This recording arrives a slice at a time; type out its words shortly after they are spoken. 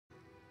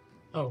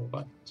Oh,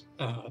 but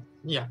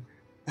yeah.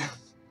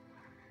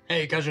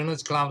 Hey, KayJay,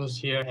 it's Cloudos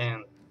here,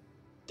 and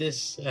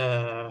this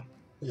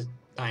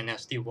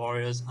Dynasty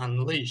Warriors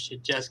Unleashed.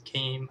 It just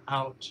came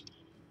out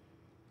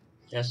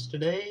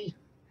yesterday,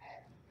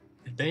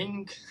 I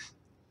think.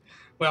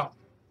 Well,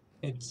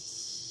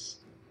 it's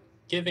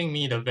giving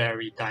me the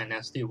very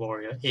Dynasty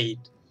Warrior 8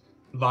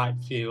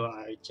 vibe feel.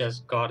 I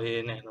just got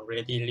in and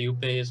already Liu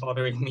Bei is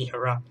ordering me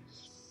around.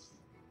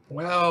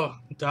 Well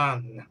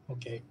done.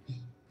 Okay.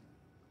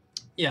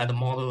 Yeah, the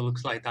model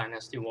looks like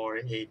Dynasty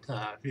Warrior 8.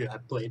 If you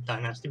have played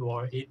Dynasty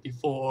Warrior 8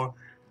 before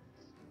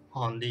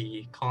on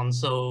the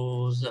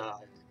consoles,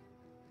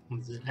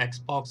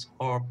 Xbox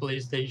or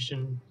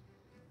PlayStation,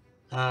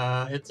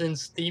 it's in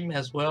Steam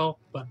as well,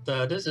 but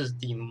this is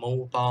the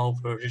mobile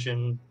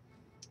version,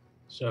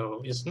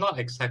 so it's not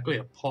exactly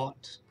a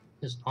port.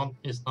 It's not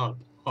a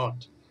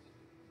port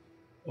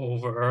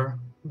over.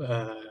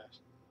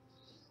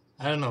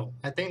 I don't know.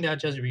 I think they're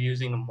just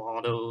reusing the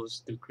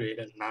models to create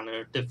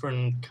another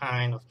different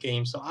kind of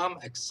game. So I'm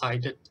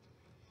excited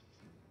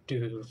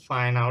to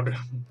find out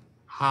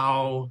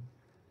how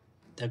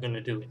they're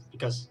gonna do it,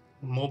 because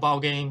mobile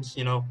games,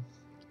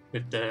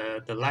 with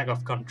the lack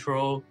of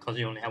control, because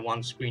you only have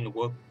one screen to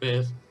work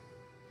with,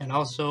 and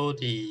also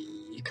the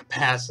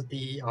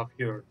capacity of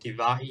your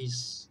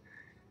device.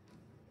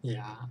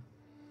 Yeah,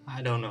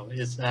 I don't know.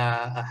 It's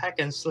a hack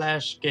and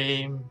slash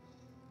game.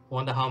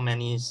 Wonder how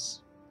many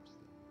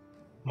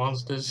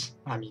monsters,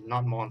 I mean,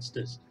 not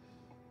monsters,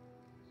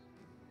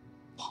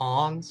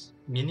 pawns,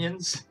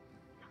 minions,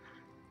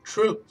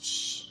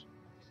 troops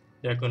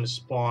they're going to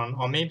spawn,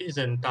 or maybe it's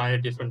an entire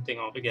different thing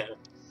altogether.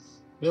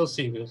 We'll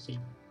see,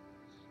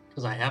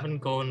 because I haven't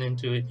gone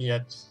into it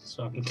yet,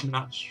 so I'm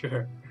not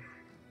sure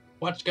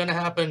what's gonna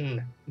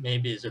happen.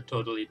 Maybe it's a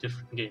totally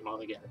different game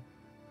altogether.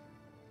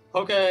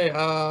 Okay,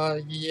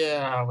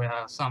 yeah, we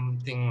have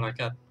something like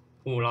a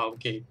Hulao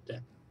Gate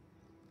that,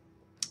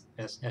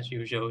 as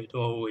usual, it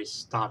always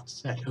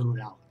starts at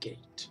Hulao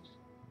Gate.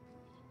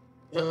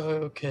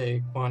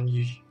 Okay, Guan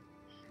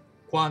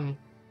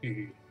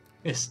Yu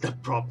is the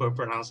proper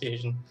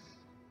pronunciation.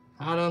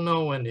 I don't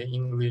know when the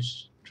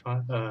English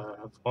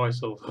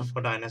voiceover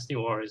for Dynasty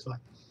War is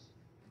like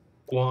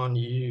Guan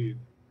Yu,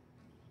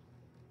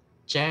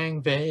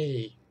 Zhang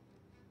Wei.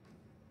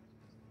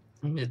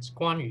 It's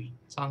Guan Yu,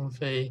 Zhang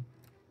Fei.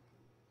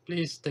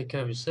 Please take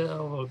care of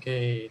yourself.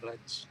 Okay,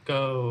 let's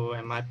go.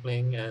 Am I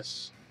playing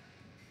as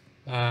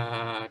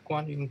Guan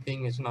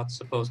Yingping is not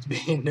supposed to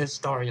be in this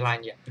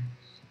storyline yet.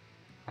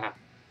 Uh,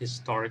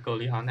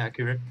 Historically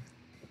inaccurate,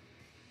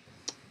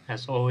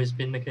 has always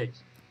been the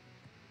case.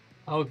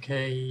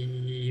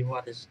 Okay,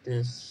 what is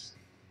this?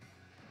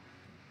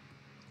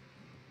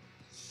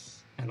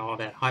 And all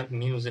that hype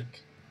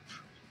music.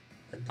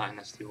 The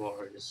Dynasty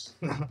Warriors.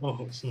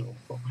 Oh, it's no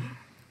for.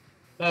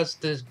 Let's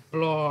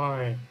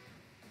deploy.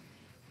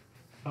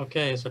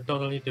 Okay, it's a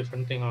totally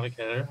different thing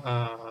altogether.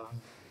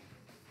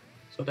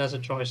 So there's a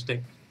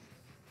joystick.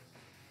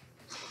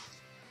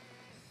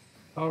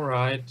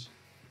 Alright.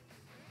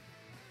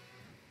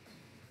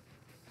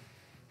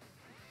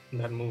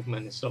 That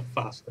movement is so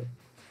faster.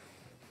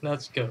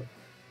 Let's go.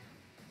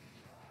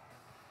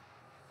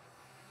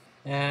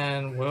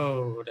 And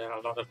whoa, there are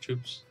a lot of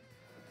troops.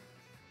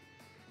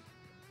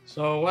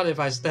 So what if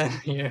I stand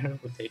here?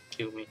 Would they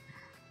kill me?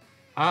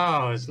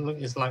 Oh,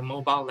 it's like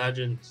Mobile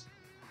Legends.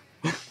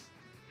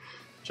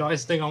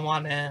 Joystick on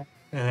one end,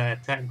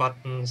 attack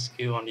button,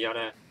 skill on the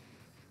other.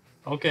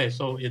 Okay,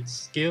 so it's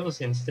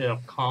skills instead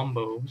of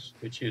combos,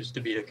 which used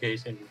to be the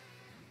case in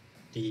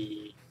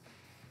the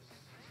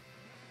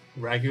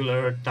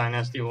regular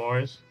Dynasty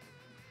Wars.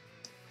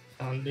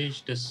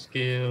 Unleash the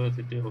skill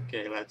to do.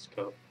 Okay, let's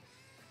go.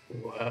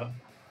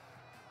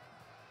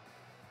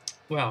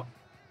 Well,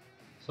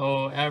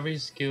 so every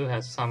skill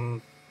has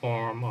some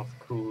form of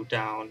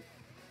cooldown.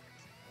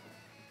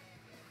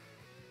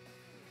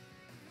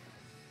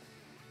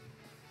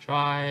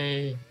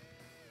 Try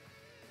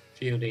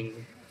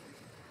fielding.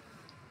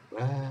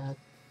 What?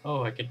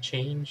 Oh, I can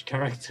change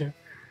character.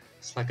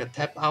 It's like a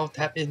tap out,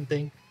 tap in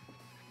thing.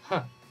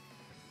 Huh.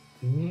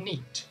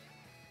 Neat.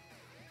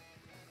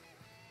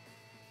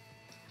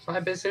 So I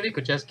basically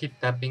could just keep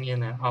tapping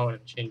in and out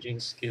and changing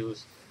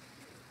skills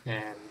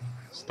and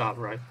stuff,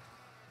 right?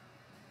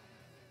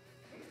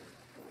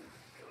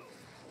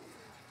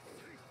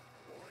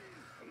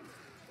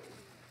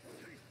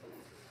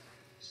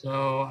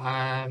 So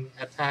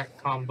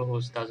attack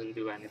combos doesn't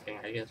do anything,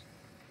 I guess.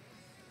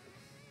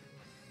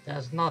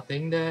 There's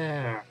nothing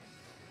there.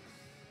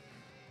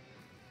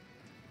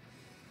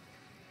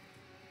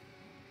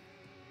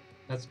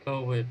 Let's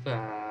go with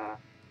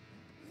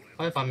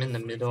what if I'm in the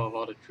middle of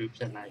all the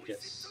troops and I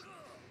just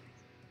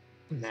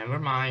never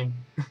mind.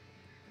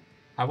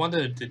 I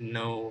wanted to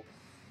know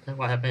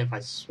what happens if I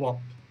swap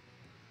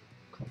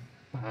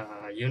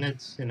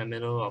units in the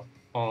middle of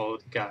all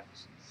the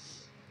guys.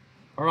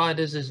 Alright,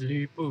 this is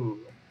Lu Bu.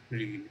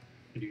 Lu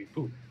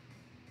Bu.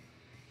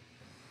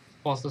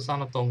 What's the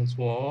son of Dong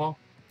Zuo?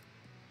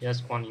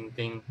 Yes, Guan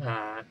Yingping,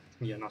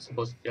 you're not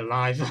supposed to be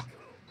alive.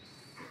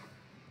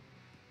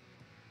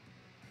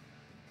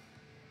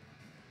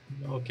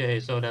 Okay,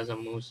 so there's a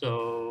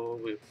Muso.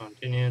 We'll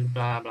continue.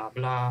 Blah blah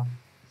blah.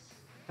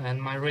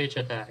 And my rage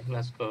attack.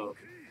 Let's go.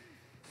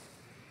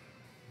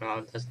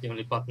 Well, that's the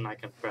only button I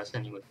can press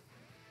anyway.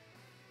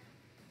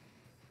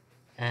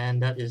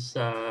 And that is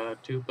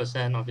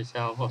 2% of his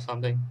health or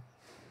something.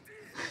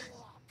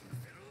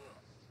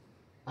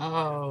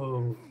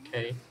 Oh,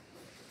 okay.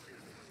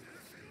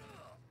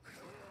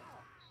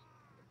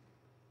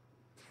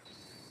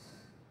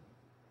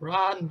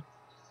 Run!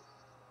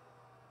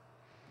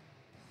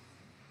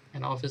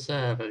 An officer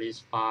at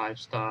least 5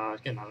 stars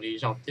can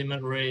unleash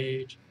ultimate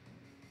rage.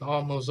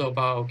 Almost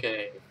about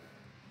okay.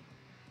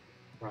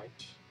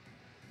 Right.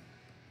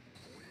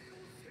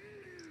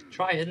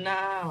 Try it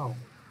now!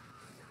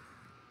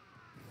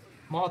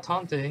 More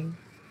taunting.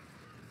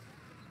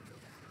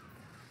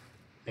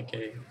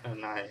 Okay,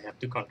 and I have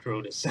to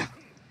control this.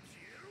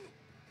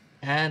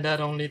 And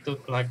that only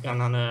took like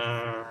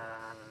another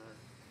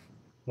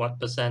what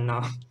percent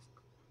now?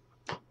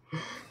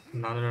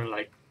 Another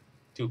like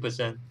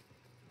 2%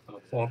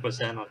 or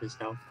 4% of his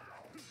health.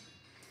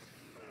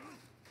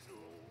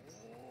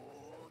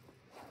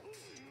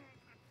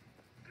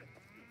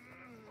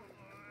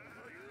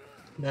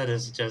 That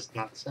is just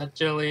nuts.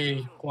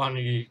 Actually, Guan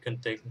Yu can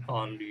take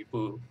on Lu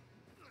Bu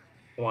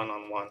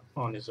one-on-one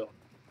on his own.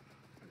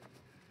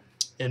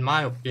 In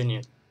my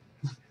opinion,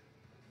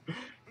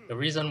 the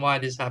reason why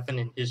this happened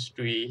in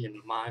history,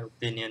 in my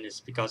opinion, is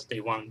because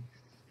they want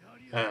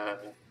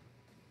to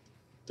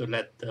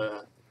let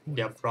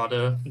their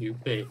brother Liu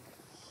Bei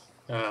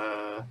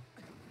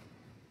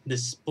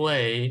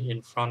display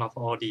in front of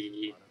all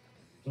the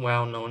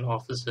well-known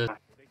officers.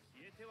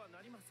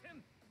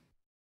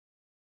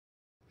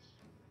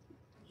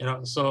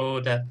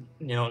 So that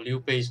Liu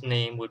Bei's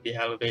name would be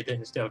elevated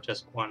instead of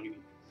just Guan Yu.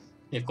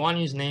 If Guan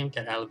Yu's name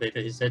get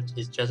elevated, he's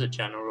just a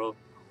general.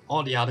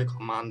 All the other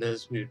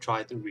commanders will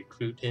try to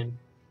recruit him.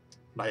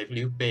 But if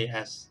Liu Bei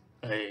as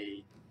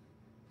a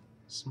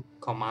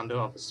commander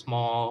of a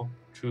small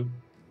troop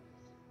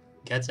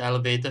gets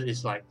elevated,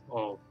 it's like,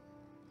 oh,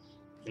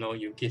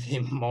 you give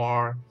him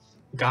more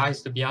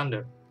guys to be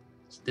under.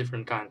 It's a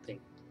different kind of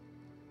thing.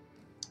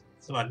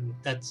 So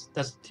that's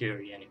the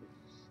theory anyway.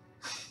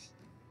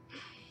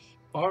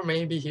 Or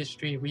maybe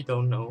history, we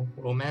don't know.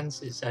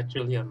 Romance is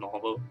actually a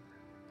novel.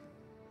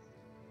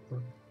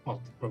 Of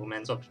the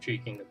Romance of the Three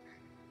Kingdoms.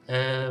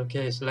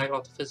 Okay, select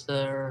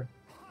officer.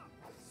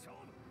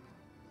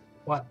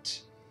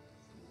 What?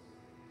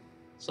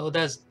 So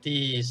that's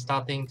the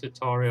starting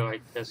tutorial,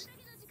 I guess.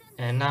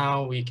 And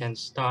now we can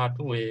start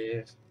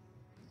with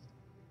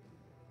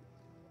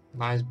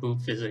nice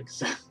boob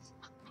physics.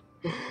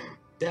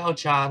 Diao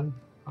Chan.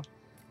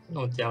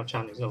 No, Diao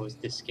Chan is always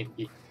this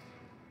skimpy.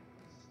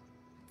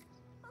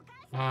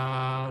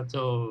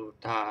 就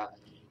大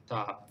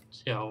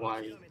叫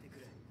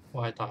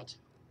why 大叫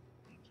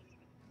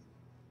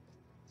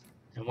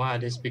and why are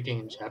they speaking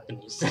in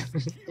Japanese?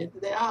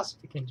 They are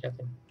speaking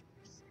Japanese.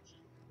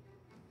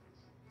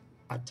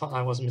 I thought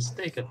I was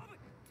mistaken.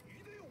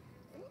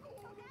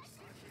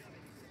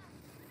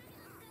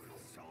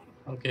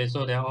 Okay,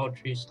 so they're all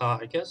 3 star.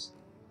 I guess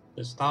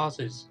the stars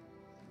is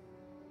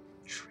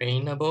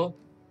trainable.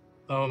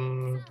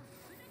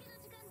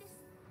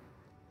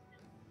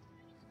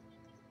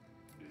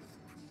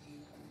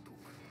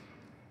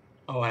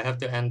 Oh, I have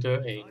to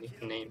enter a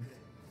nickname.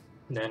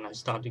 Then I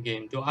start the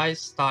game. Do I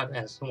start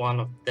as one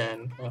of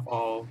them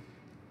all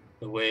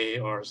the way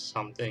or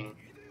something?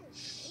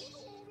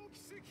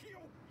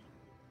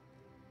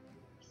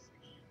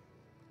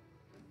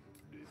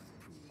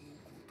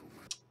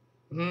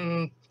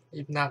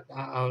 If not,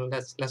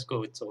 let's go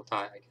with Zotai,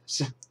 I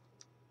guess.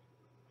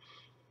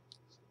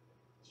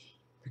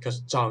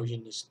 Because Zhao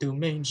Yun is too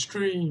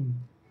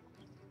mainstream.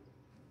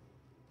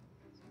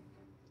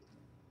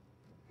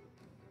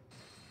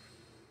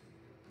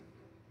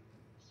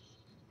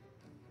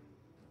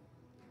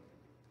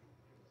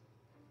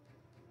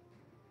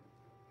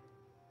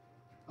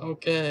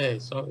 Okay,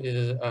 so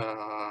is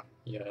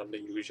yeah, the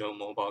usual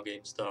mobile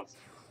game stuff.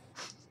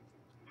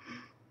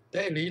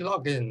 Daily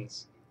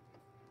logins.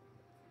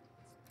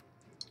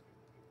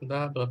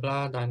 Blah blah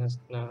blah.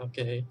 Dynasty.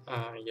 Okay.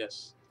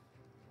 Yes.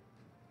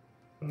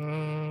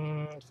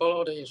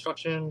 Follow the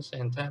instructions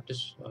and tap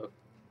this.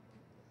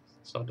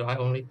 So do I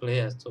only play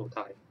as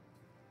Zotai?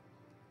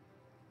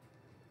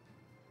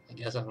 I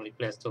guess I only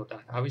play as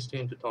Zotai. Are we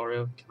still in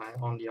tutorial? Can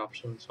I on the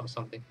options or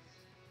something?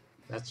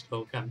 Let's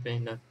go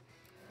campaign then.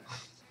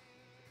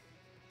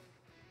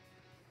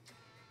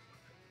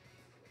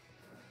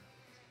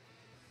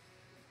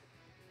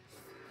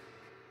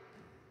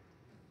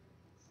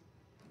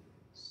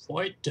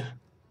 Fight!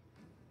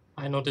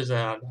 I noticed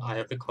that I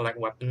have to collect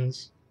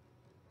weapons.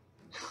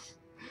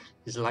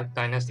 It's like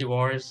Dynasty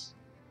Wars.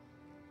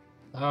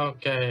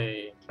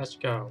 Okay, let's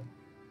go.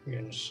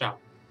 Yuan Shao.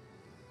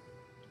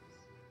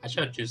 I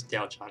should have used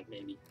Diao Chan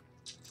maybe.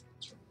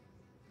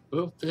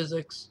 Ooh,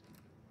 physics.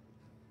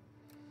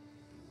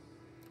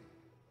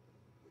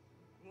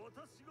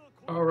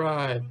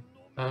 Alright.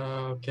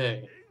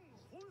 Okay.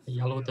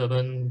 Yellow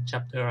Turban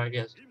chapter, I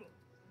guess.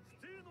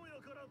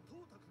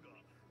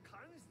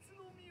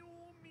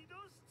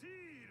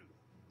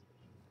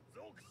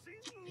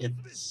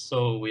 It's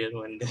so weird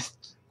when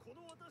there's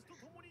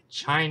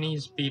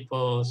Chinese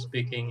people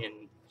speaking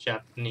in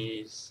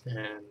Japanese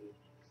and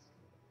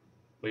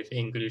with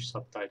English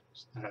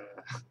subtitles.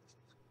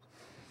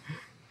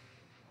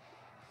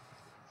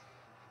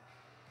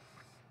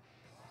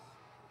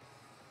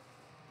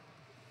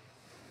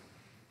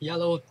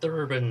 Yellow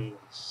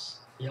turbans.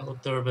 Yellow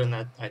turban,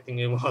 I think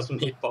it was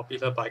made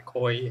popular by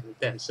Koi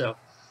themselves.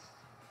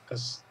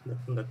 Because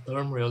the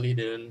term really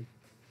didn't.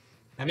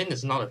 I mean,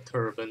 it's not a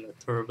turban. A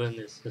turban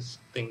is this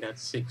thing that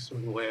Sikhs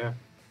would wear.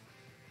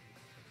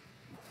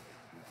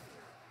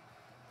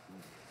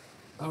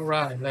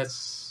 Alright,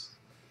 that's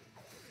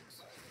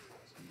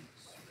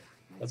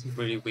a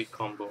pretty weak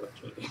combo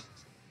actually.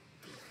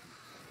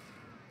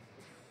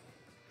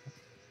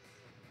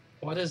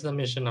 What is the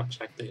mission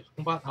objective?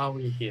 What are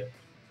we here?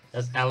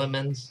 There's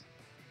elements.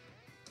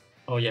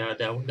 Oh yeah,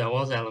 there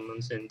was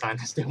elements in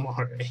Dynasty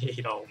War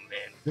 8. Oh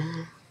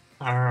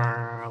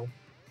man.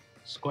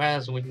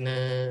 Square's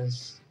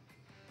weakness.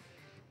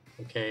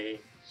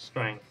 Okay,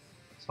 strength.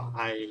 So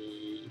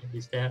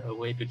is there a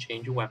way to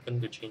change your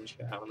weapon to change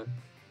your element?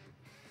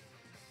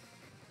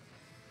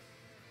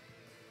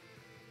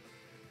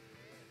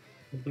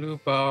 The blue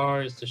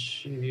bar is the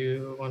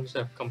shield. Once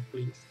I've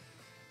complete,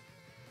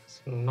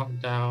 it's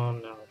knocked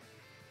down.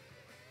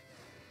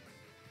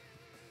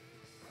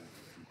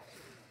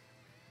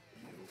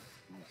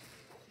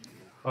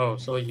 Oh,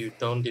 so you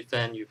don't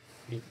defend, you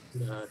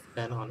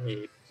defend on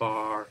a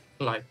bar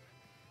like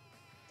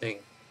thing.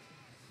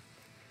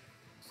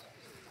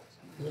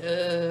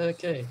 Yeah,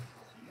 okay.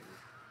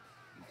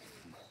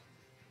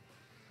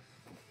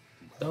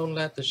 Don't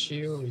let the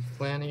shield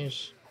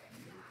replenish.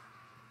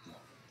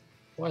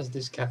 Why is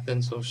this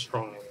captain so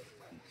strong?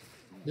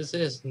 This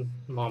is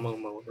normal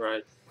mode,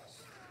 right?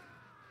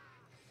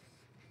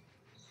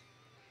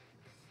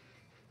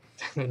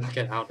 Look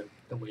at how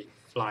the way it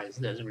flies.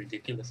 That's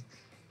ridiculous.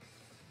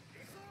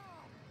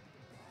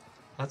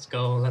 Let's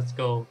go, let's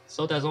go.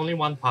 So there's only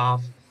one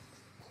path.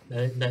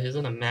 There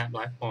isn't a map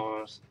like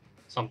or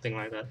something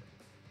like that.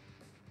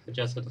 You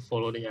just have to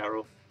follow the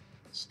arrow.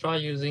 Let's try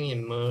using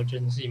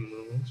emergency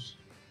moves.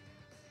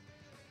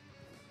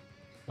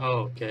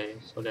 Oh, okay,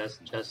 so that's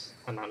just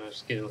another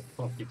skill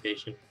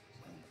occupation.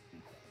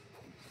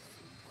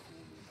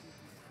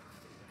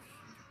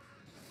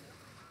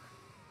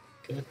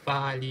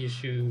 Goodbye, Li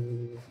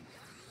Shu.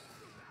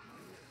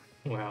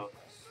 Well,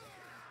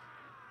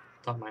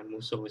 thought my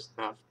Muso is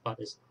enough, but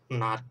it's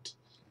not.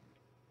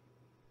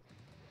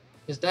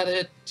 Is that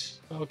it?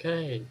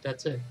 Okay,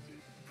 that's it.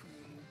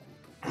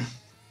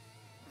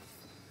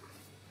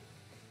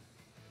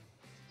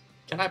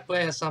 Can I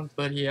play as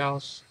somebody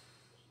else?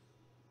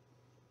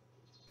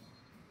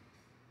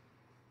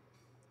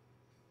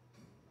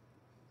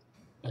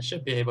 I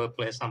should be able to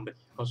play somebody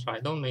else,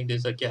 right? Don't make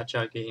this a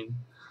gacha game.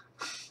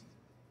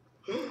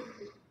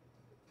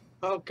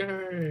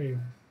 Okay.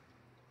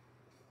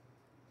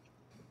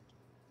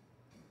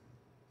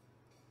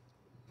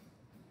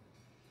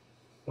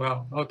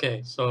 Well,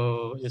 okay,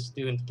 so it's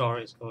still in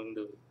tutorial, it's going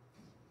to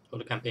go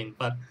to campaign,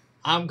 but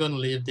I'm gonna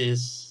leave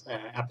this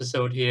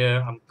episode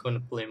here. I'm gonna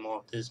play more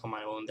of this on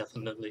my own,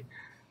 definitely,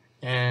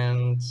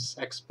 and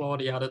explore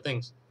the other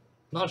things.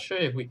 Not sure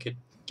if we could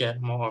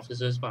get more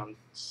officers, but I'm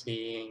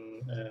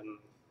seeing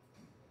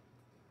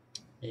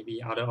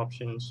maybe other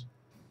options.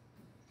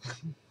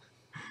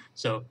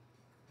 So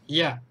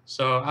yeah,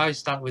 so I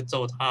start with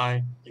Zhou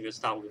Tai. You can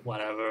start with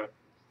whatever.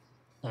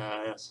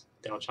 Yes,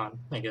 Diao Chan,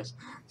 I guess.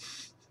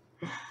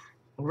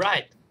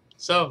 Right,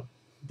 so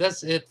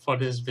that's it for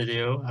this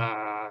video.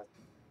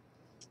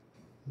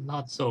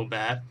 Not so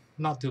bad,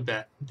 not too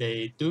bad.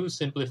 They do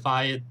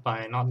simplify it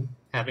by not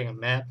having a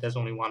map. There's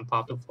only one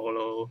path to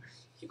follow.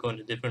 You go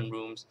into different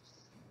rooms.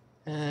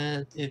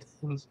 And it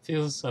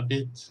feels a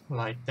bit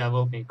like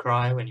Devil May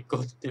Cry when you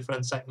go to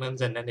different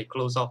segments and then they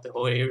close off the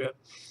whole area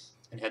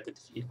and you have to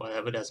defeat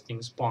whatever that's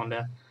being spawned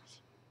there.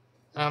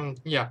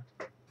 Yeah.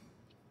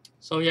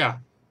 So yeah,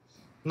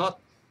 not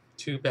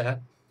too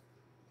bad.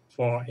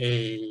 For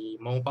a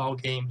mobile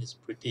game, it's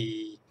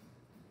pretty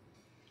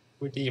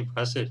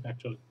impressive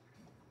actually.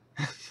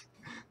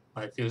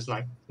 It feels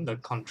like the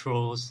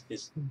controls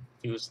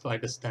feels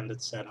like a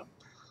standard setup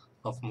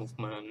of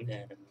movement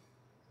and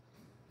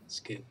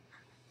skill,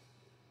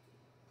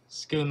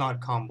 not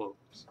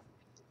combos.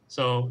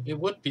 So it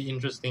would be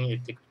interesting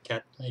if they could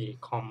get a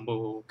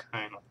combo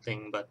kind of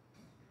thing, but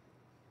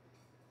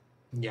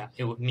yeah,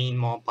 it would mean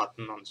more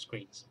button on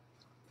screens.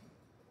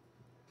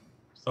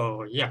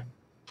 So yeah.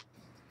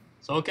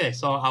 So okay,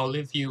 so I'll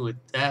leave you with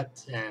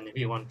that, and if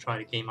you want to try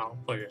the game out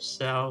for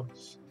yourself,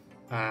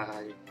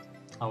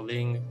 I'll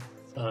link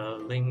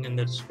in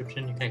the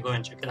description. You can go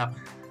and check it out.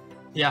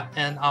 Yeah,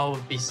 and I'll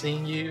be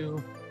seeing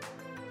you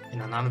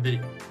in another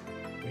video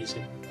pretty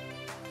soon.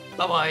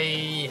 Bye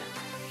bye.